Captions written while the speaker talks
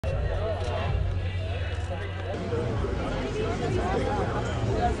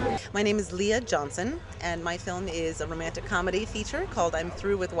My name is Lia Johnson, and my film is a romantic comedy feature called I'm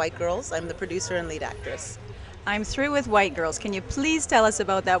Through with White Girls. I'm the producer and lead actress. I'm Through with White Girls. Can you please tell us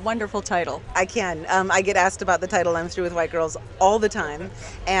about that wonderful title? I can. I get asked about the title I'm Through with White Girls all the time,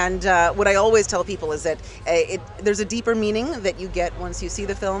 and what I always tell people is that there's a deeper meaning that you get once you see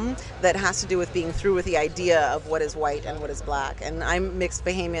the film that has to do with being through with the idea of what is white and what is black. And I'm mixed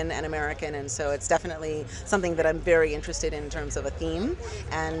Bahamian and American, and so it's definitely something that I'm very interested in terms of a theme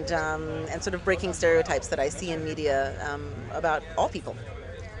and sort of breaking stereotypes that I see in media about all people.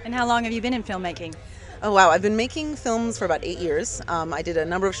 And how long have you been in filmmaking? Oh wow, I've been making films for about 8 years. I did a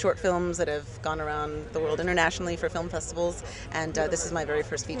number of short films that have gone around the world internationally for film festivals, and this is my very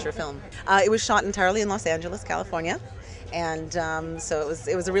first feature film. It was shot entirely in Los Angeles, California, and so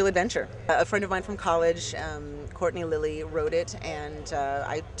it was a real adventure. A friend of mine from college, Courtney Lilly, wrote it, and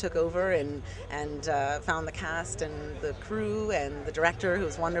I took over and found the cast and the crew and the director, who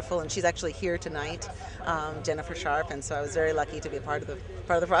was wonderful, and she's actually here tonight, Jennifer Sharp, and so I was very lucky to be a part of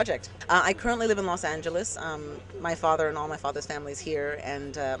the project. I currently live in Los Angeles. My father and all my father's family is here,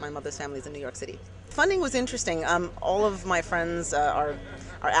 and my mother's family is in New York City. Funding was interesting. All of my friends are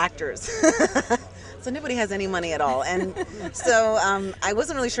actors. So nobody has any money at all, and so I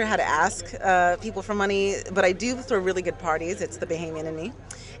wasn't really sure how to ask people for money, but I do throw really good parties. It's the Bahamian in me,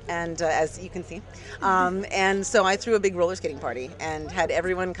 and as you can see, and so I threw a big roller skating party and had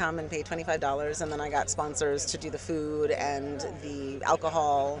everyone come and pay $25, and then I got sponsors to do the food and the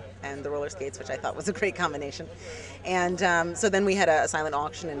alcohol and the roller skates, which I thought was a great combination. And so then we had a silent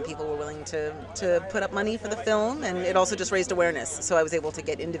auction, and people were willing to put up money for the film, and it also just raised awareness, so I was able to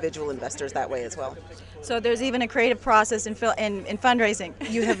get individual investors that way as well. So there's even a creative process in fundraising.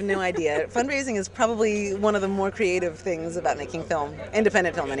 You have no idea. Fundraising is probably one of the more creative things about making film,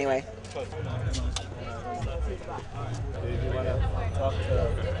 independent film anyway.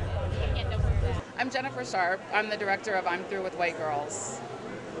 I'm Jennifer Sharp. I'm the director of I'm Through with White Girls.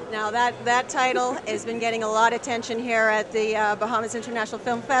 Now that title has been getting a lot of attention here at the Bahamas International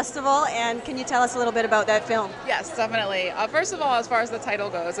Film Festival, and can you tell us a little bit about that film? Yes, definitely. First of all, as far as the title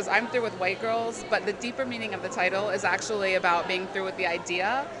goes, is I'm Through with White Girls, but the deeper meaning of the title is actually about being through with the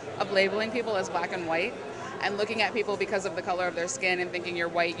idea of labeling people as black and white, and looking at people because of the color of their skin and thinking you're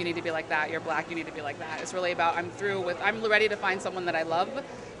white, you need to be like that, you're black, you need to be like that. It's really about I'm ready to find someone that I love,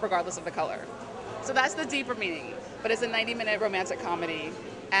 regardless of the color. So that's the deeper meaning, but it's a 90-minute romantic comedy,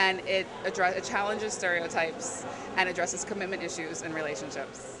 and it challenges stereotypes and addresses commitment issues in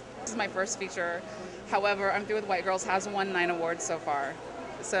relationships. This is my first feature. However, I'm Through with White Girls has won 9 awards so far.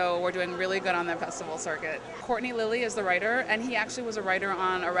 So we're doing really good on the festival circuit. Courtney Lilly is the writer, and he actually was a writer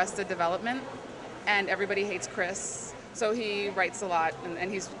on Arrested Development and Everybody Hates Chris. So he writes a lot, and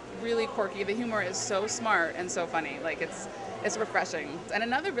he's really quirky. The humor is so smart and so funny. Like it's refreshing. And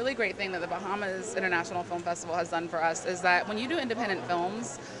another really great thing that the Bahamas International Film Festival has done for us is that when you do independent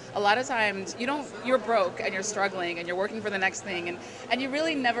films, a lot of times you're broke and you're struggling and you're working for the next thing, and you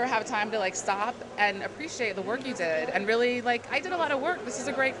really never have time to like stop and appreciate the work you did and really like, I did a lot of work, this is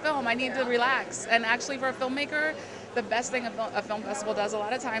a great film, I need to relax. And actually for a filmmaker, the best thing a film festival does a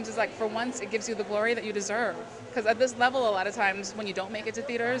lot of times is like for once it gives you the glory that you deserve. Because at this level, a lot of times when you don't make it to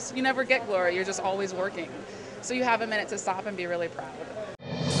theaters, you never get glory, you're just always working. So you have a minute to stop and be really proud.